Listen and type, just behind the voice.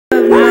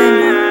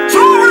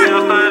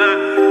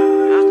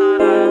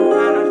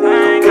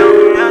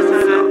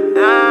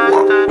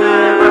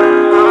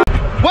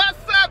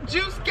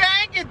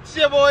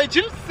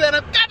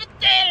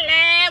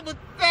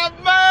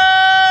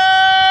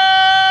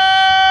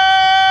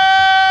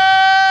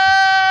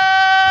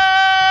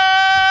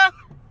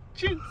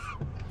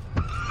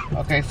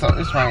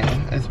it's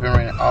raining. It's been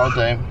raining all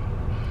day.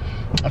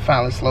 I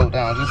finally slowed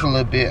down just a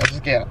little bit. I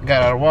just got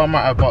out of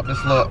Walmart. I bought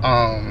this little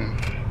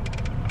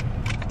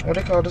what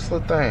they call this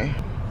little thing?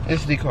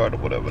 SD card or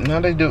whatever.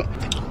 Now they do.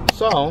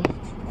 So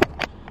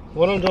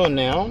what I'm doing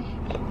now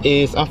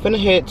is I'm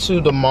finna head to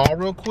the mall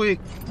real quick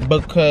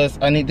because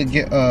I need to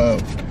get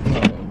a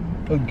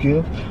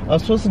gift. I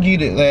was supposed to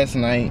get it last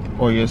night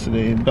or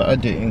yesterday, but I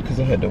didn't because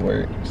I had to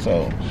work.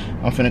 So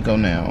I'm finna go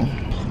now.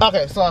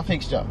 Okay, so I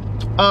fixed y'all.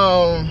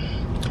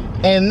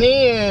 And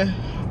then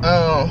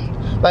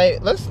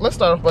like let's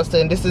start off by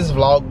saying this is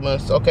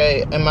Vlogmas.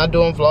 Okay, am I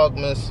doing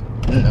Vlogmas?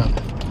 No.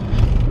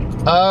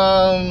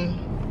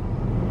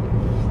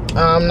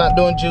 I'm not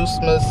doing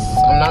Juicemas.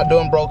 I'm not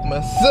doing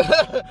Brokemas.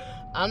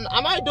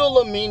 I might do a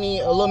little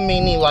mini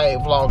like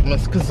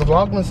Vlogmas, because the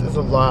Vlogmas is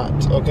a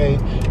lot. Okay,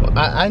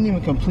 I didn't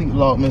even complete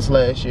Vlogmas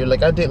last year.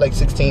 Like I did like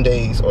 16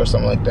 days or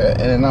something like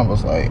that, and then I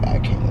was like, I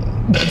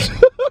can't.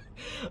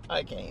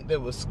 I can't. There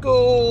was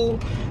school,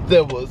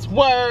 there was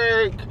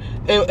work.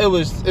 It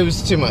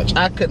was too much.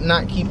 I could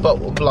not keep up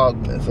with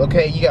Vlogmas.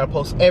 Okay, you gotta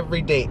post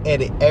every day,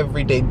 edit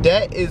every day.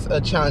 That is a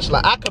challenge.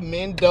 Like I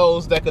commend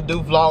those that could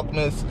do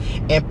Vlogmas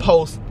and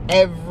post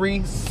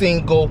every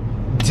single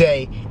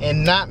day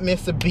and not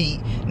miss a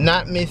beat,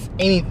 not miss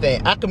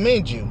anything. I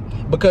commend you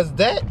because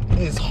that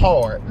is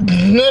hard.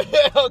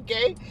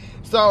 Okay,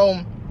 so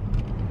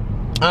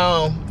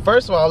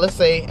first of all, let's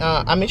say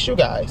I miss you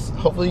guys.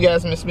 Hopefully you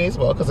guys miss me as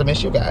well because I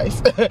miss you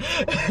guys.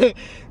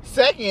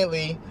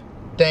 Secondly,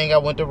 dang, I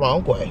went the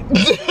wrong way.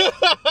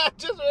 I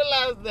just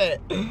realized that.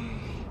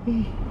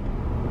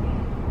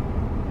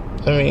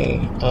 I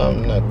mean,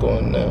 I'm not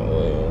going that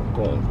way, I'm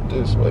going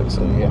this way,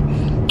 so yeah.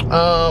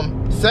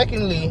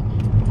 Secondly,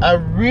 I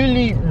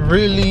really, I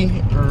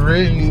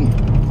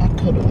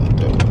could have went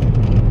that way.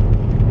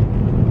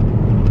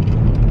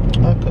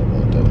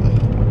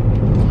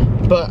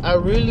 But I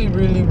really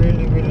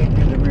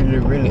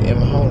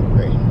am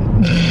hungry.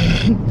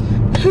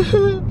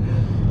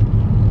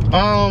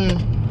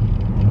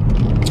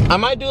 I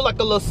might do like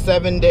a little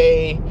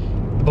 7-day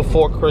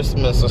before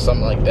Christmas or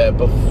something like that.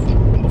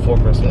 Before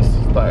Christmas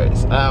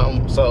starts.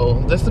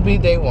 So this will be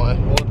day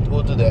one.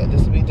 We'll do that.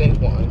 This will be day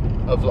one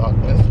of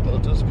Vlogmas. We'll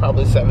do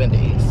probably 7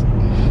 days.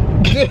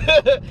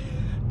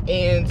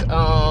 And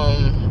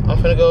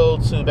I'm gonna go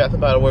to Bath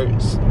and Body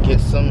Works, get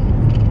some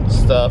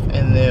stuff,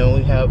 and then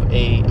we have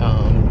a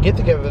get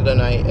together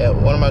tonight at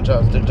one of my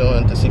jobs. They're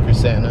doing the Secret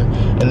Santa,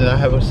 and then I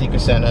have a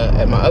Secret Santa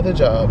at my other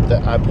job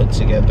that I put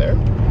together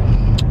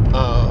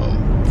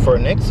for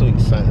next week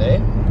Sunday,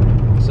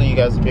 so you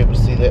guys will be able to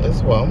see that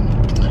as well.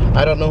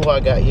 I don't know who I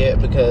got yet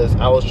because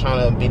I was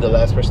trying to be the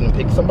last person to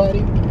pick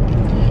somebody.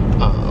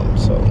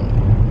 So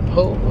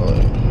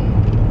hopefully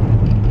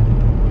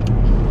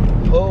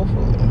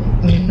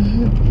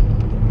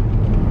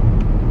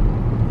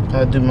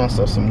I do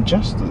myself some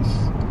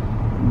justice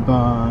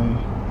by,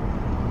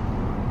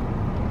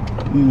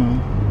 you know,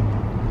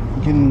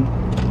 getting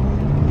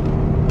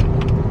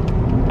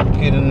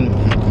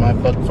my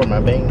buck for my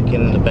bang,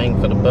 getting the bang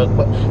for the buck.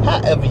 But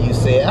however you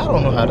say it, I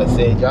don't know how to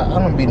say it, y'all. I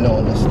don't be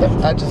knowing this stuff.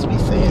 I just be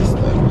saying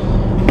stuff.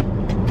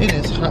 It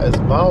is hot as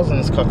balls in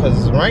this car because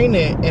it's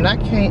raining and I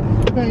can't,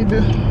 baby.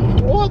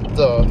 What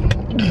the?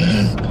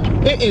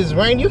 It is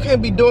raining. You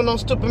can't be doing no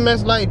stupid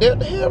mess like that. What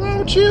the hell wrong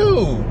with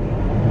you?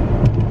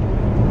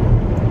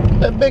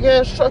 That big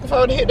ass truck, if I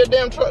would hit that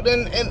damn truck,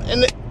 then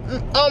and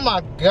oh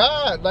my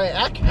god, like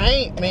I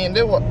can't, man.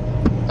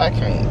 I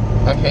can't.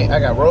 I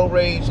got road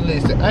rage.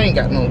 Listen, I ain't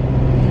got no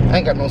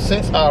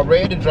sense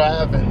already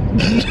driving.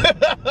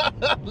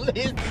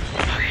 Listen.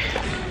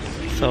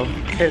 So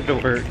headed to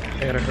work.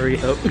 I gotta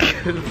hurry up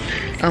because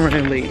I'm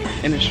running late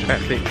and it's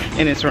traffic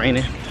and it's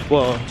raining.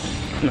 Well,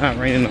 not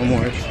raining no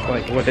more. It's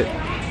like wet.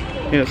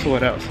 It's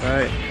wet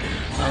outside.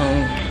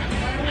 I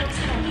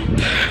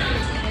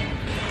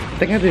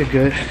think I did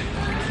good.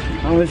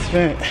 I only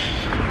spent,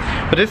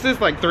 but this is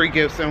like 3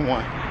 gifts in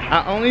one.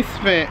 I only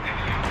spent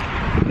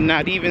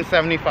not even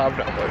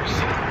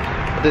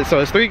 $75. So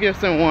it's 3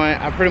 gifts in one.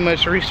 I pretty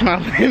much reached my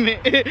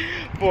limit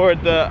for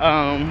the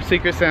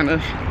Secret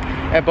Santas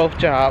at both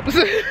jobs.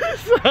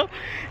 So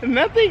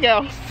nothing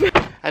else.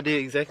 I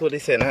did exactly what they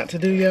said not to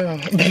do, y'all.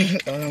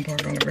 I'm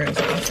parked on the grass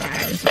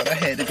outside, so I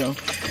had to go.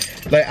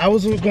 Like I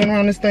was going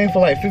around this thing for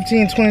like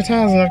 15, 20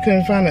 times and I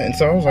couldn't find it. And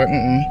so I was like,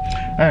 I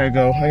gotta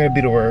go. I gotta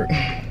be to work.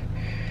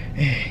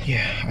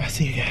 Yeah, I'll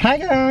see you guys. Hi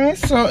guys,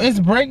 so it's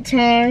break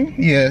time.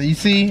 Yeah, you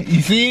see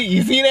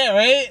that,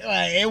 right?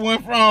 Like it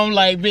went from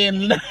like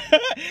being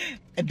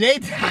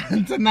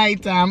daytime to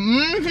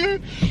nighttime.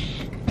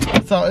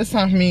 So it's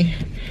time for me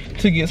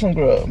to get some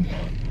grub.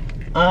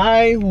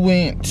 I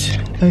went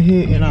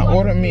ahead and I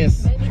ordered me a...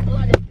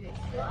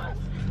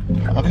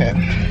 Okay.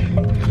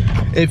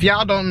 If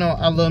y'all don't know,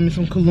 I love me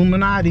some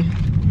Illuminati.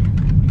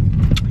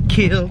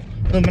 Kill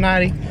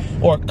Illuminati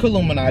or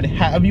Illuminati,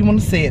 however you want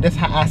to say it. That's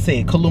how I say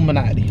it,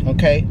 Illuminati.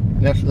 Okay,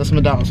 that's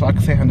my dog, so I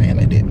can say her name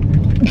like that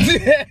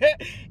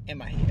in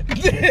my head.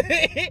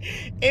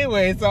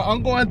 Anyway, so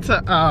I'm going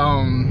to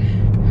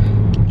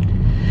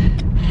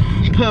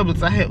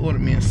Publix. I had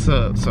ordered me a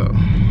sub, so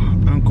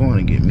I'm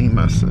going to get me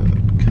my sub,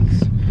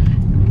 because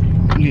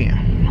yeah.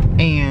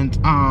 And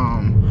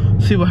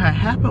see, what had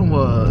happened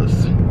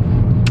was,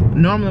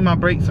 normally my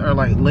breaks are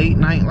like late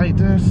night like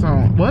this.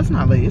 So, well, it's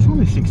not late, it's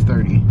only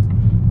 6:30,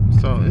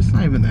 so it's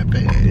not even that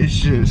bad. It's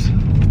just,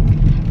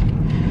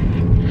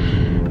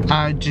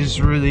 I just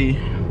really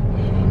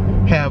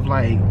have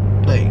like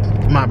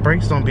my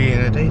breaks don't be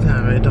in the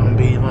daytime, it don't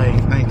be like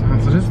nighttime.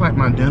 So this is like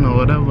my dinner or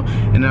whatever,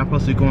 and then I'm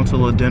supposed to be going to a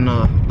little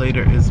dinner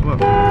later as well.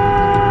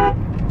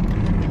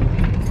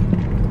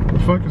 What the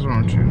fuck is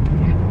wrong with you?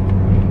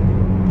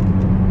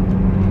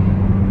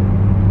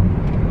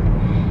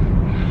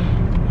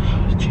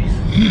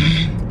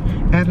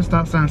 I had to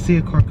stop sign, see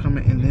a car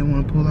coming, and then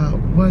want to pull out.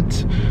 What?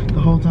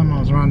 The whole time I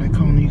was around that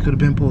corner, you could have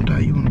been pulled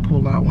out. You want to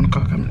pull out when the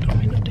car coming? Don't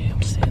make no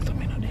damn sense. Don't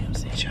make no damn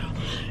sense, y'all.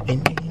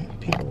 And then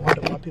people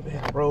wonder why people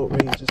have road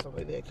rage and stuff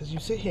like that. Because you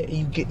sit here and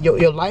you get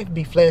your life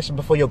be flashing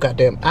before your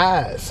goddamn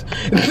eyes.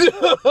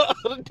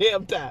 The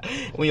damn time.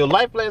 When your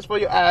life flashes before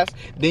your eyes,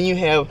 then you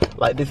have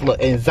like this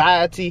little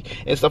anxiety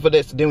and stuff like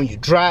that. So then when you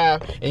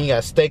drive, and you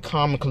gotta stay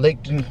calm and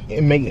collecting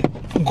and making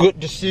good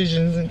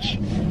decisions and shit.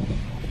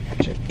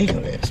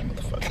 Ignorant ass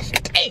motherfuckers.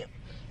 Damn.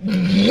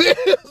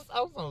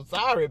 I'm so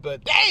sorry,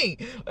 but dang,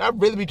 I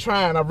really be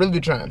trying.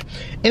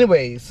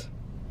 Anyways,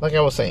 like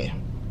I was saying,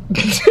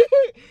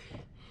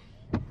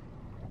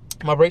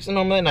 my breaks are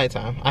normally at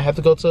nighttime. I have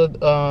to go to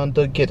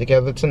the get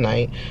together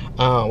tonight.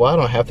 Well, I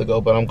don't have to go,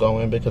 but I'm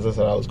going because I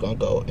said I was gonna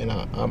go, and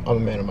I'm a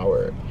man of my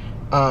word.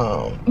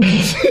 At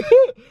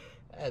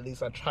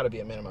least I try to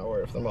be a man of my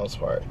word for the most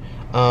part.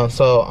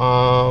 So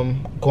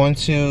I'm going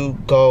to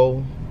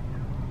go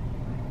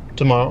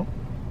tomorrow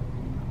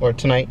or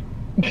tonight.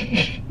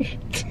 I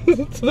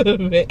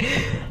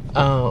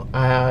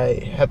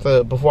have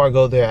to, before I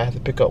go there, I have to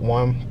pick up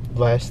one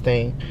last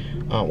thing.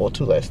 Well,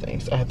 two last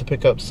things. I have to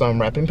pick up some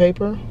wrapping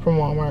paper from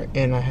Walmart,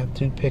 and I have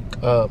to pick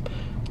up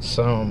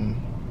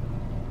some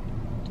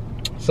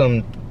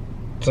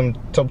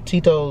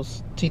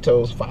Tito's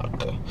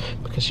vodka,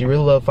 because she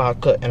really loves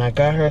vodka, and I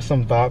got her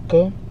some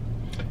vodka,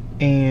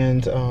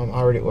 and I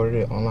already ordered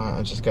it online.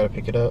 I just gotta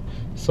pick it up.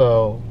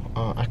 So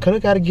I could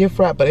have got a gift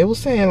wrap, but it was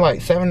saying like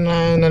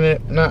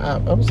 $79. I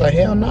was like,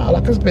 hell no!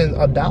 Like, I spent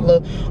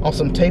 $1 on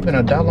some tape and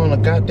 $1 on a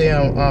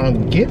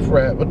goddamn gift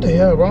wrap. What the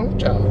hell wrong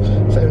with y'all?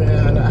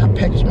 $79. I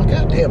packaged my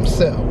goddamn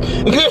self.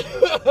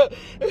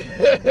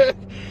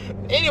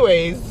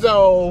 Anyways,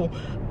 so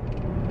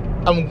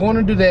I'm going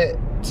to do that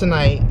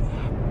tonight,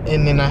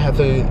 and then I have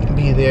to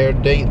be there.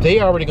 They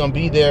already gonna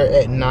be there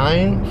at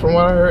 9. From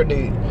what I heard,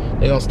 they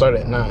gonna start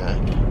at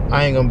 9.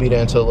 I ain't gonna be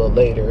there until a little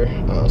later.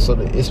 So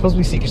it's supposed to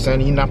be Secret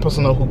Santa. You're not supposed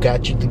to know who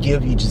got you the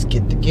gift. You just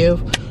get the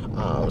gift.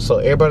 So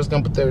everybody's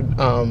gonna put their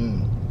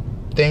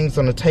things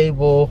on the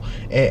table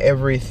and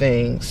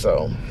everything.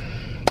 So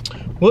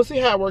we'll see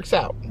how it works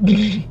out.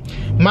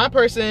 My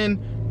person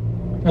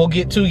will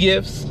get 2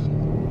 gifts.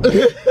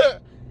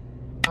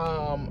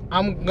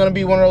 I'm gonna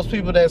be one of those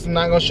people that's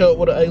not gonna show up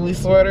with an ugly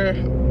sweater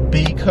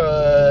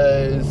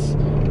because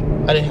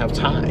I didn't have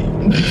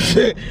time.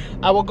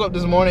 I woke up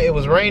this morning, it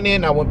was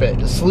raining, I went back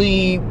to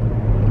sleep,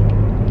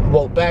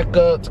 woke back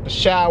up, took a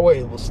shower,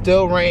 it was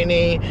still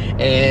raining,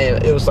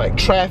 and it was like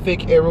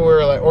traffic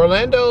everywhere. Like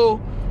Orlando,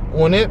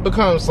 when it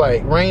becomes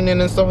like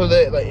raining and stuff like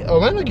that, like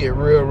Orlando get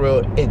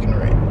real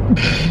ignorant.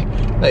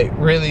 Like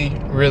really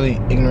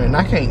ignorant, and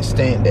I can't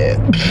stand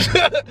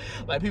that.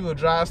 Like, people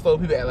drive slow,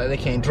 people act like they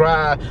can't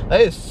drive.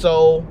 That is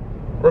so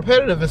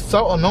repetitive, it's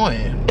so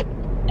annoying.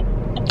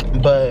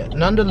 But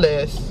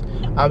nonetheless,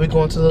 I'll be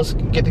going to this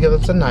get together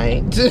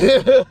tonight.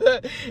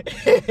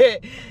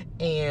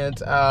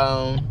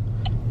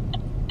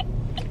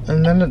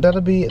 And then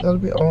that'll be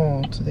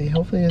all today.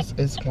 Hopefully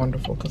it's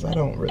wonderful, because I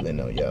don't really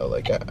know, y'all.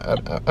 Like,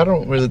 I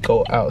don't really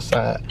go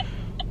outside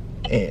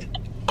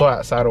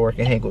of work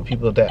and hang with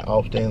people that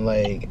often.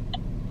 Like,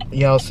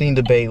 y'all seen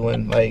the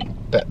Baylin, like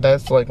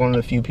that's like one of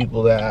the few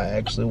people that I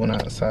actually went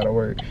outside of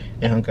work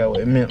and hung out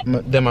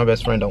with. Then my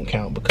best friend don't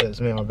count,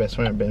 because me and my best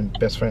friend have been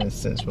best friends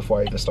since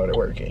before I even started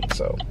working.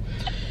 So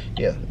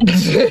yeah.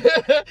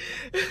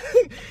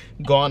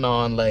 Going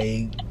on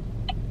like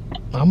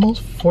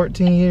almost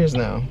 14 years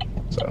now.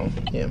 So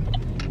yeah,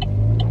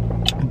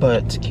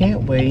 but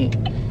can't wait,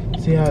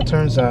 see how it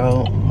turns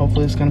out.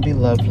 Hopefully it's gonna be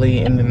lovely,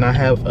 and then I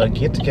have a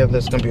get together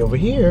that's gonna be over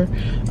here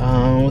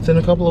within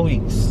a couple of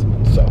weeks,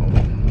 so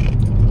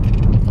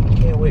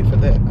can't wait for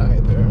that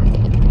either.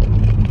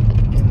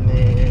 And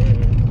then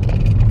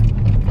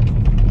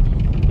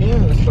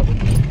yeah, so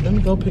let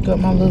me go pick up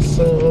my little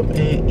sub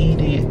and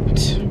eat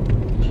it,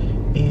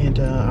 and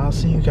I'll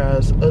see you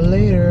guys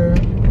later.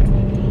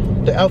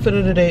 The outfit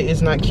of the day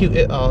is not cute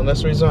at all.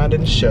 That's the reason I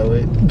didn't show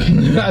it.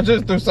 I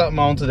just threw something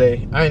on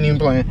today. I ain't even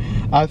playing.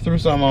 I threw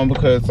something on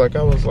because, like,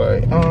 I was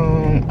like,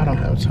 I don't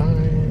have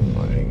time.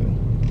 Like,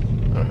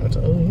 I don't have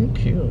to. Oh, you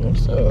cute.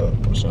 What's up?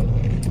 What's up?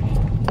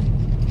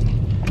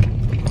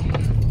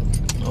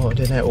 Oh,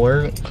 did that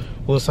work?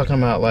 We was talking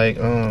about, like,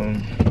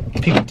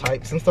 people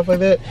types and stuff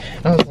like that.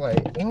 I was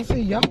like, well, see,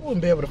 y'all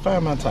wouldn't be able to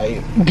find my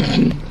type.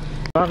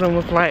 A lot of them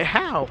was like,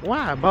 how?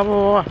 Why? Blah,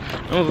 blah, blah.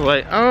 I was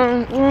like,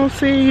 well,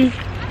 see,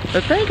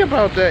 the thing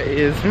about that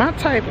is my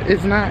type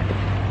is not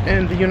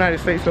in the United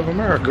States of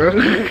America.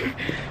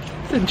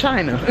 It's in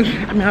China.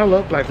 I mean, I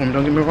love black women,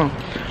 don't get me wrong.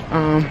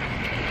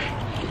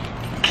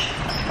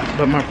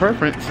 But my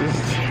preference is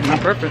my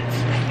preference.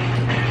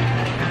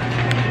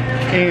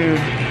 And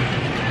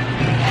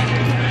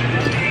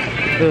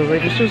the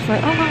lady was just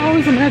like, oh, I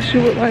always imagine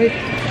you with like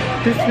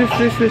this. And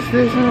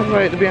I was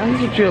like, to be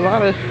honest with you, a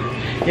lot of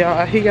y'all,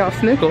 I hear y'all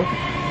snickle,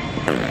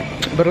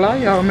 but a lot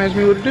of y'all imagine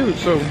me with a dude,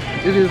 so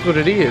it is what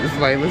it is.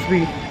 Like, let's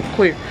be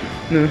clear.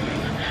 No,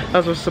 I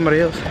was with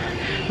somebody else.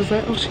 I was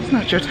like, oh, she's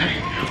not your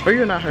type, or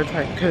you're not her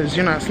type, because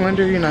you're not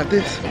slender, you're not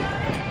this.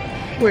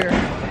 Where?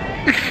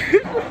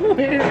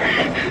 Where?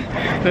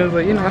 And I was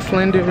like, you're not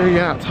slender,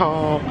 you're not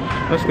tall.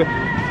 Let's go.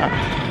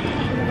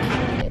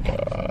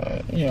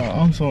 Yeah,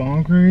 I'm so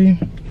hungry.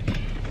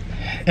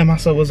 And my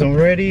stuff wasn't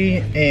ready,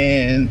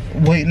 and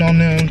waiting on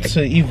them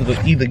to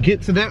either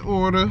get to that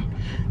order,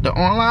 the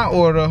online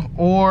order,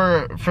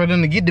 or for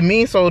them to get to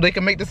me so they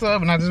can make this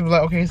up. And I just be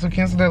like, okay, so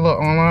cancel that little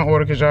online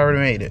order because you already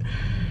made it.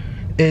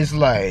 It's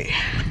like,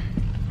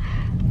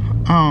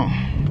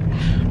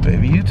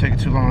 baby, you take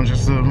too long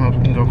just to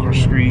go across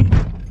the street.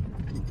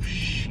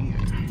 Shit.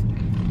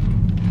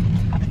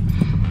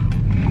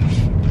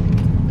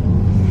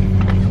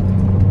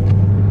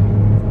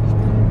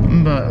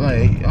 But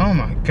like, oh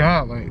my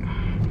god, like,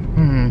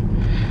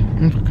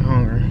 I'm fucking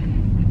hungry.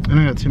 And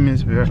I got 2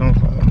 minutes to be back on the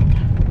clock.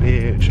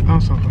 Bitch,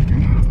 I'm so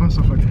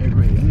fucking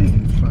aggravated. It ain't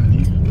even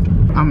funny.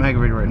 I'm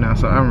aggravated right now,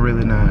 so I'm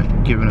really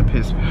not giving a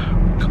piss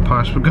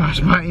posh for gosh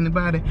about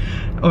anybody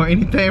or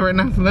anything right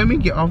now. So let me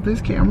get off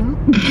this camera.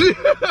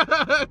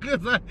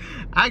 Cause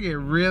I get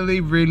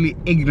really, really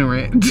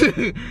ignorant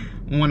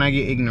when I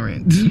get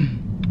ignorant.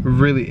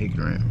 Really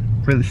ignorant.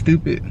 Really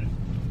stupid.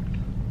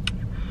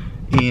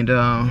 And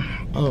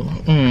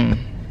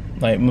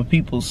like my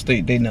people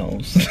state they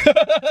knows.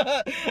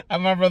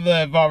 And my brother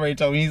have already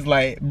told me, he's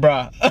like,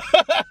 bruh,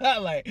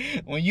 like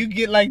when you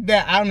get like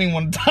that, I don't even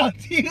want to talk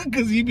to you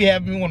because you be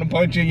having me want to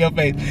punch you in your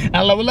face.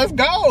 I'm like, well, let's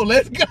go,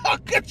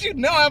 cause you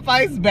know I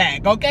fights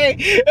back,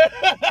 okay?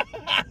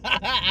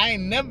 I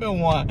ain't never been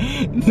one.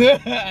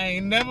 I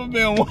ain't never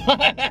been one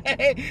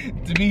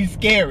to be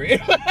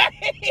scary.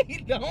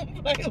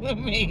 Don't play with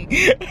me.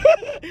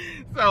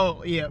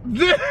 So yeah.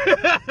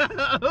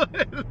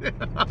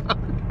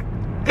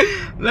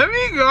 Let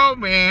me go,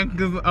 man,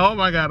 because oh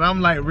my god,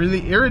 I'm like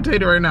really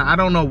irritated right now. I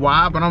don't know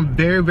why, but I'm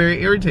very,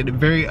 very irritated,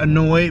 very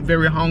annoyed,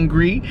 very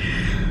hungry.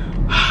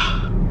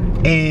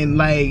 And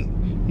like,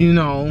 you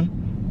know,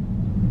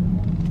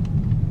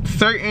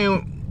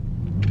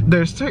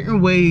 there's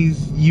certain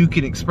ways you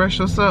can express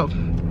yourself,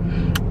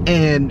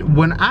 and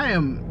when I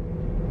am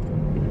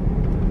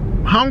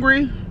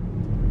hungry,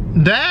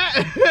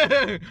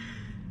 that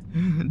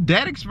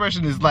that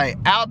expression is like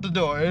out the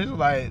door. It's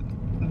like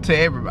to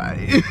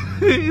everybody.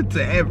 To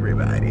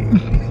everybody.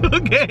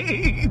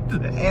 Okay?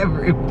 To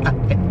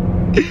everybody.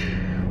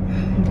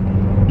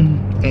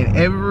 And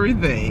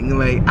everything.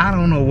 Like, I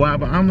don't know why,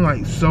 but I'm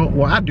like so,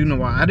 well, I do know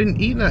why. I didn't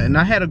eat nothing.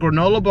 I had a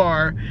granola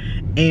bar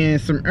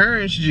and some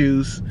orange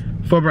juice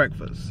for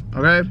breakfast.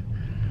 Okay?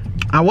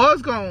 I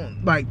was gonna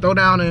like throw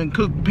down and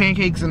cook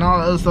pancakes and all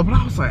that other stuff, but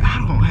I was like,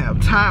 I don't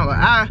have time. Like,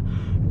 I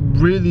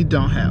really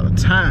don't have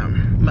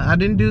time. But I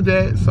didn't do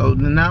that, so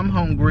now I'm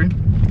hungry.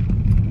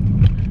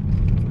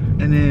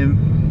 And then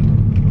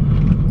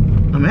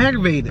I'm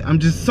aggravated. I'm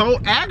just so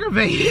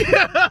aggravated.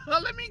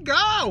 Let me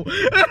go.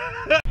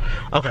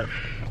 Okay,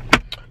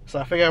 so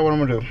I figured out what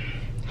I'm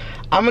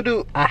gonna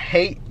do. I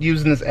hate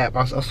using this app.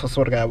 I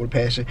swear to God with a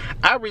passion.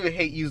 I really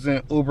hate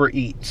using Uber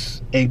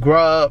Eats and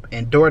Grub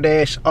and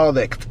DoorDash, all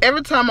that. Cause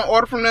every time I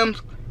order from them,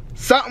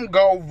 something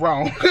go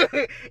wrong.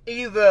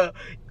 Either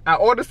I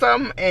order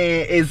something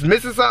and it's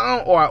missing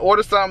something, or I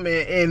order something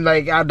and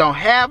like I don't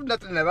have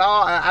nothing at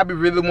all. I be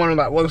really wondering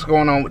like what's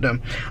going on with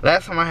them.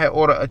 Last time I had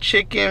ordered a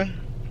chicken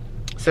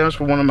sandwich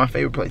from one of my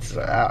favorite places.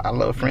 I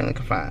love Friendly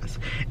Confines.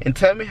 And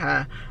tell me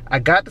how I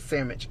got the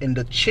sandwich and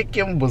the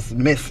chicken was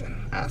missing.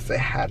 I said,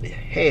 how the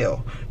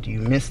hell do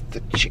you miss the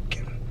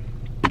chicken?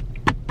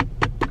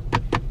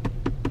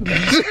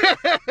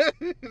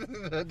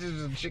 The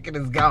chicken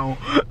is gone.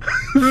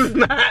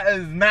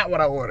 It's not what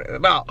I ordered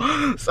at all.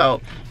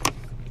 So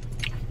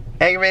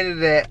aggravated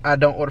that I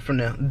don't order from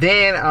them.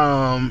 Then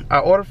I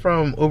ordered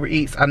from Uber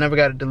Eats. I never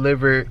got it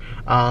delivered.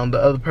 The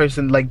other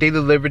person, like, they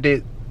delivered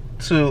it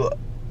to,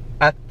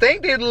 I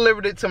think they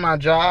delivered it to my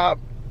job,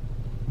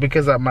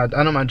 because I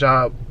know my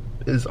job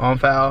is on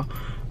file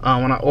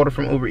when I order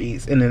from Uber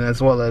Eats, and then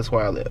as well as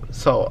where I live.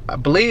 So I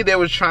believe they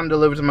was trying to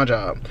deliver to my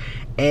job,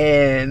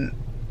 and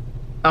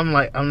I'm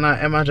like, I'm not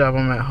at my job,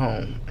 I'm at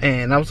home.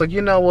 And I was like,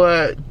 you know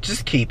what,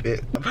 just keep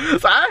it.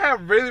 So I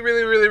have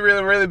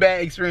really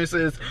bad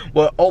experiences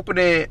with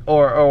opening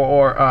or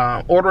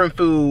ordering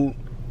food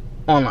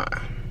online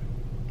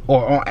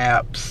or on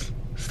apps,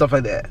 stuff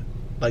like that.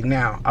 Like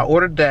now, I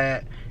ordered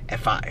that at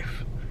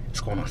 5. It's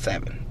going on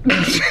 7.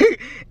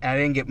 And I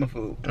didn't get my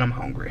food, and I'm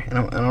hungry, and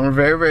I'm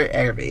very, very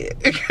aggravated.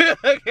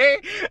 Okay,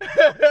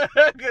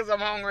 because I'm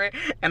hungry,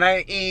 and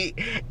I didn't eat,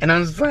 and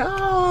I'm just like,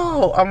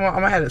 oh, I'm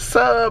gonna have a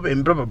sub,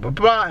 and blah blah blah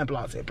blah, and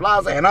blah blah blah,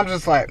 and I'm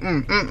just like,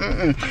 and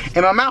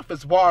my mouth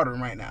is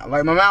watering right now.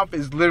 Like my mouth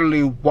is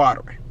literally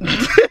watering.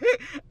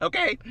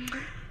 Okay.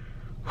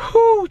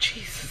 Whoo,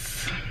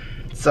 Jesus.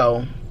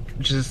 So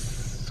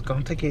just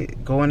gonna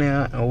go in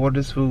there and order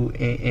this food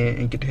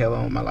and get the hell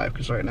on with my life,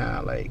 because right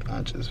now, like,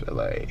 I just feel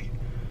like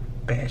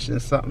bashing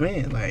something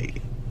in,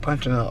 like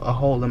punching a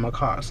hole in my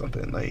car or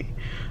something. Like,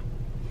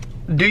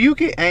 do you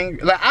get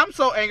angry? Like, I'm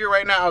so angry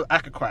right now, I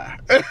could cry.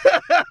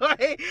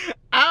 Like,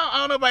 I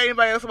don't know about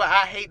anybody else, but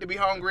I hate to be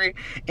hungry,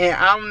 and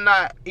I'm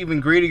not even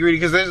greedy,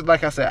 because there's,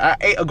 like I said, I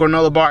ate a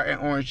granola bar and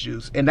orange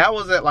juice, and that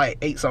was at like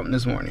 8 something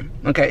this morning.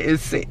 Okay,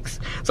 it's 6,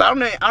 so I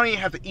don't even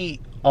have to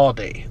eat all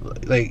day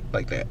like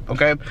that.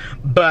 Okay,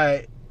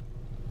 but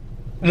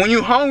when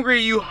you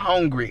hungry, you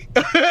hungry.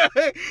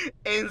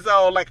 And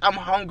so, like, I'm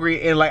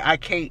hungry and like I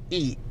can't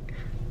eat.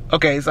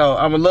 Okay, so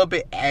I'm a little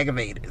bit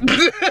aggravated.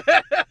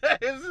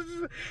 It's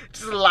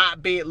just a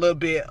lot bit, little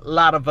bit, a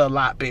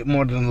lot bit,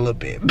 more than a little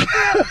bit.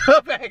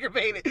 I'm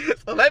aggravated.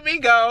 So let me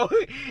go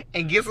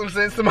and get some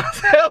sense to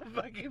myself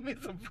by give me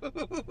some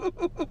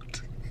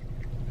food.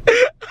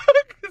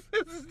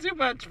 This is too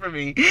much for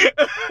me.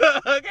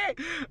 Okay,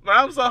 but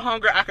I'm so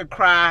hungry I could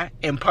cry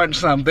and punch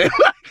something.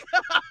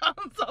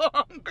 I'm so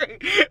hungry.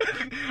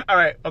 All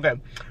right, okay.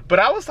 But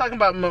I was talking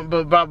about,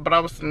 but I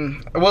was.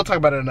 We'll talk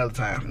about it another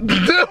time.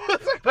 We'll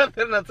talk about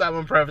it another time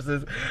on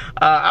prefaces.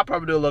 I'll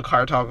probably do a little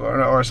car talk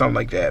or something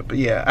like that. But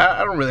yeah,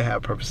 I don't really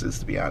have purposes,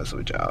 to be honest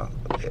with y'all.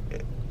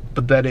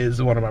 But that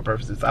is one of my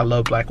purposes. I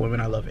love black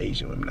women. I love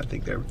Asian women. I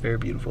think they're very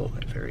beautiful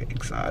and very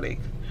exotic.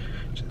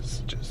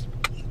 Just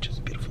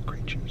beautiful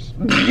creatures.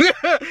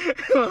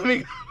 Let me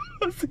go.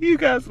 See you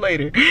guys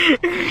later.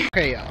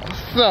 Okay, y'all.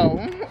 So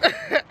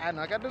I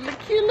know I got the little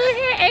cute little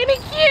hair. Ain't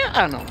it cute?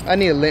 I know. I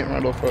need a lint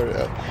roller for it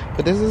up.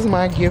 But this is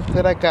my gift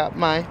that I got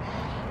my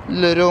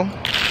little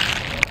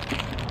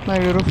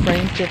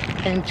friend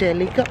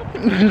Angelica.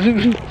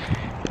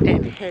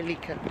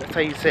 Angelica. That's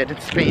how you said it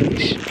in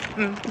Spanish.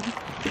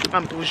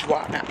 I'm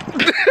bourgeois now.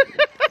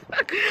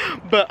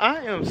 But I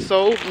am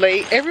so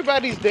late.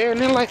 Everybody's there and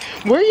they're like,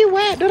 where you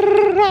at?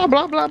 Blah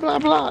blah blah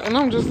blah. And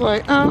I'm just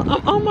like, I'm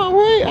on my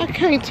way. I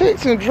can't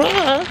text and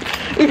drive.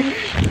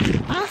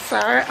 I'm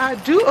sorry. I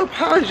do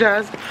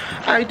apologize.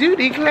 I do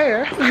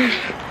declare.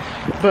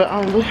 But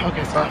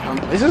okay, so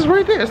this is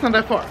right there. It's not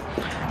that far.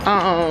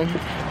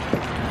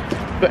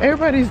 But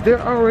everybody's there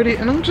already,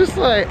 and I'm just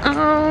like,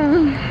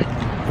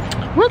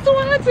 what do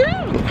I do?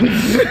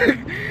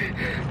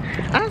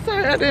 I'm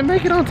sorry I didn't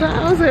make it on time.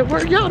 I was at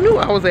work. Y'all knew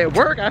I was at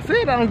work. I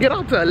said I don't get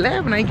off till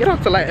 11. I ain't get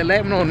off till like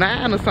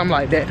 11:09 or something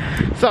like that.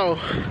 So,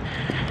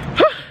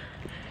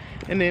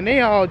 and then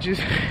they all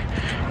just,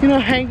 you know,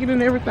 hanging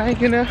and everything,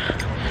 you know.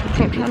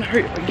 So I'm trying to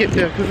hurry up and get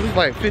there because it's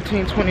like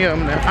 15, 20 of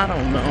them there. I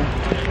don't know.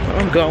 But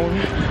I'm going.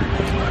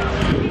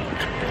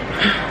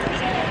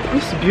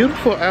 It's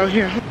beautiful out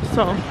here.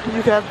 So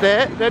you got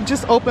that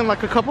just opened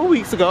like a couple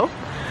weeks ago.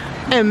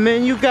 And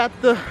then you got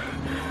the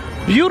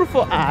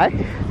beautiful eye.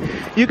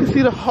 You can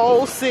see the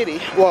whole city.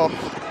 Well,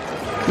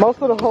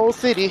 most of the whole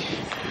city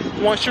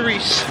once you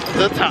reach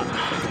the top.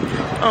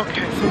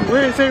 Okay, so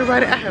where is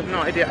everybody? I have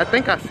no idea. I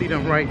think I see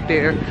them right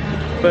there.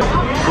 But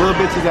a little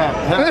bit to that.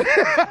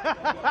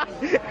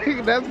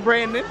 That's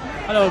Brandon.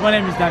 Hello, my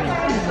name is Daniel.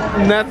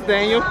 And that's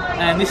Daniel.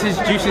 And this is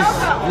Juice's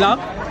love.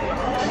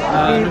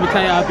 Let me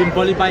tell you, I've been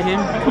bullied by him.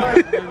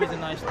 He's a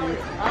nice dude.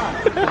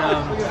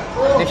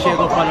 Next year,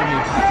 go follow me.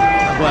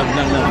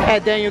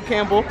 At Daniel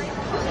Campbell.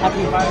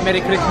 Happy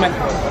Merry Christmas.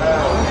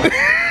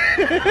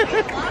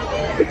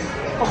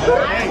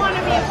 I want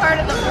to be a part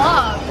of the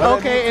vlog.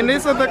 Okay, and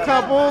this is the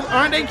couple.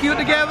 Aren't they cute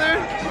together?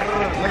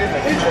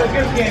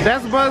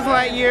 That's Buzz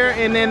Lightyear,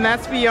 and then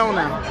that's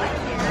Fiona.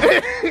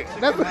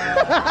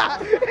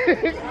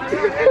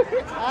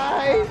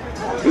 Hi.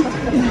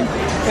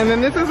 And then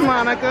this is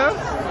Monica.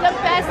 The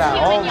best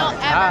human you'll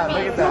ever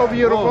meet. So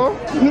beautiful.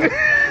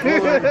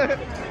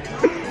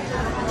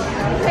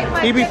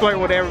 He be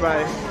flirting with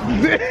everybody.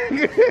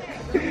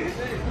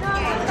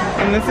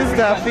 And this is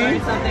Duffy.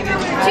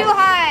 Too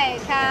high,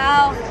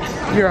 Cal.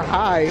 You're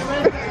high.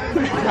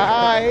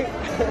 Hi.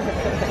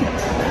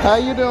 How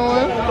you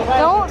doing?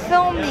 Don't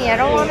film me. I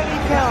don't want to be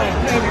filmed.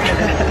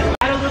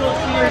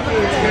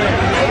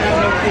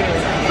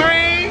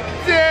 3,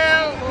 2,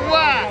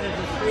 1.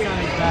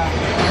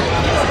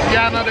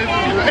 Y'all know this is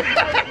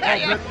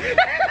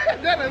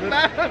that is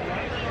not.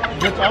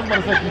 I'm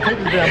gonna say you take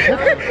this damn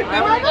picture. I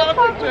don't want a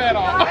picture at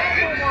all.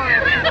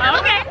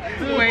 Okay.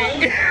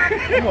 Wait.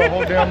 You a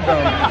whole damn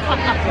dumb.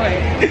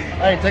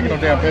 I ain't taking no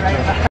damn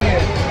picture.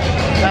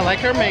 I like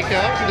her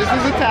makeup. This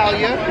is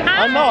Italia.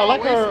 I know, I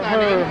like her.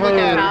 Italia.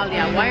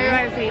 Why are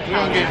I saying You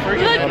don't get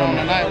freaking out on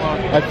the night long.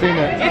 I've seen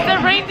it. It's a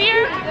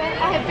reindeer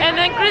and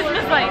then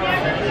Christmas lights.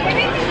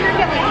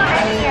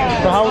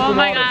 So how was Oh the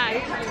my water? god.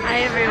 Hi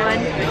everyone.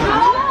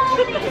 Oh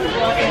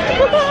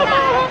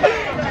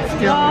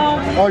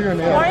Oh, your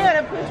nails. Why you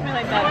gotta push me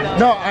like that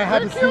though? No, I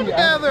had They're to cute see.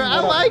 together. I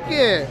like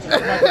it.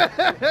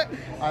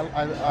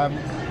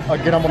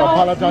 Again, I'm gonna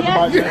apologize to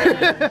my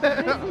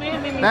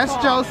That's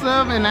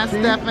Joseph and that's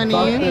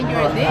Stephanie.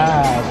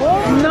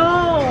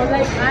 No,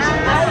 like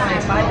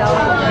my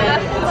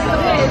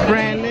dog.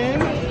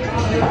 Brandon.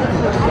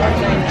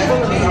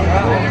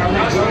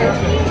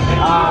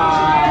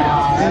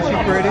 Isn't she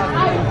pretty?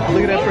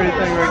 Look at that pretty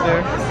thing right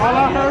there. All I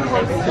heard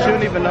was She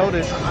shouldn't even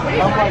notice.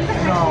 I'm like,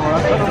 no,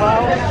 that's what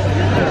about.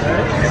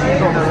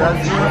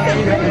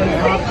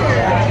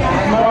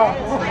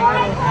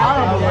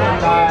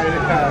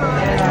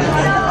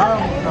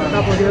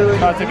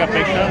 I'll take a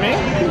picture of me.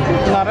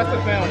 No, that's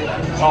a film.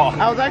 Oh.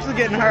 I was actually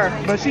getting her,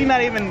 but she's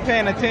not even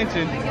paying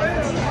attention.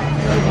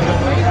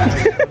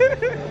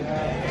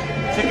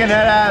 Chicken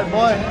head ass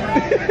boy.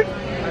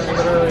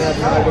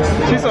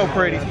 She's so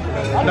pretty.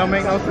 Don't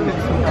make no sense.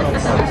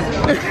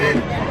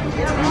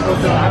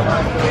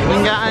 We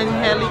got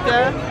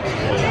Angelica,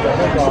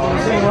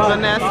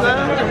 Vanessa.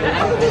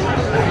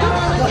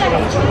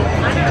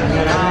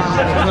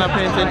 She's not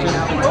paying attention.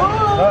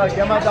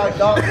 Get my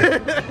dog.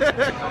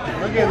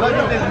 Look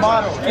at this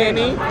model.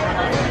 Kenny.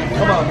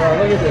 Come on, bro.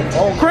 Look at this.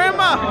 Oh,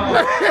 Grandma.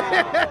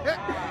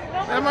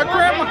 That's my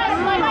grandma.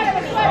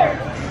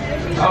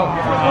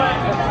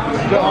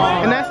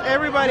 And that's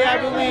everybody, I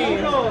believe.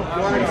 And I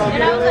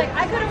was like,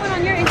 I could have went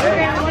on your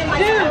Instagram and been like,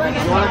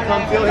 dude, you want to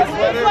come feel his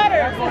sweater?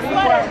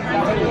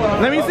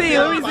 Let me see.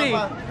 Let me see.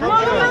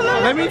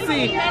 Let me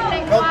see.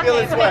 Come feel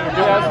his sweater.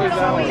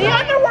 The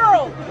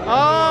underworld.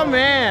 Oh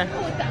man.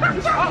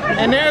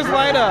 And there's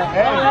Lida.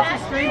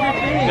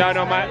 No,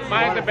 no,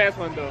 mine's the best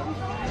one though.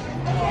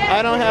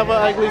 I don't have an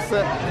ugly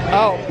set.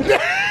 Oh.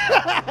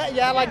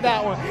 Yeah, I like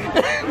that one.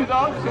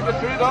 See the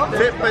tree dog?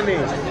 Tiffany.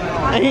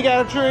 And he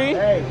got a tree.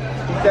 Hey, he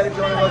said he's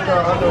going to go to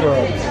the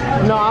underworld.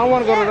 No, I don't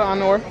want to go to the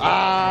underworld. hold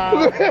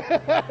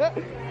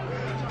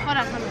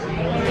on.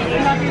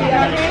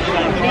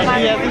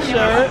 He has the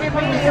shirt.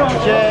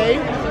 Jay.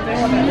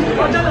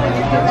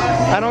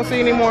 I don't see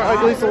any more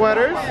ugly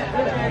sweaters.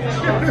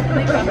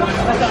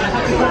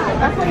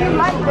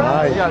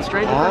 You got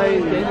Stranger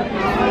Things.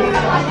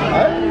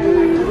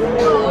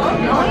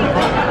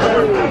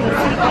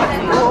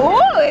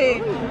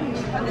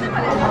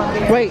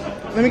 Wait,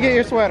 let me get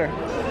your sweater.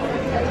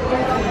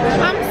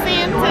 I'm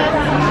Santa.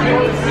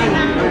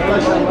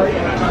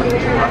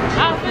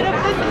 Outfit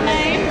of the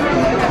day.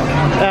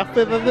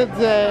 Outfit of the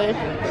day.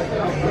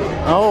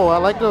 Oh, I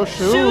like those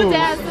shoes. Shoe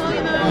dazzle,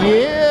 you know.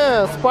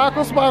 Yeah,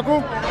 sparkle,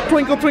 sparkle,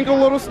 twinkle, twinkle,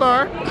 little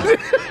star.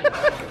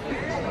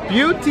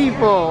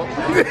 Beautiful.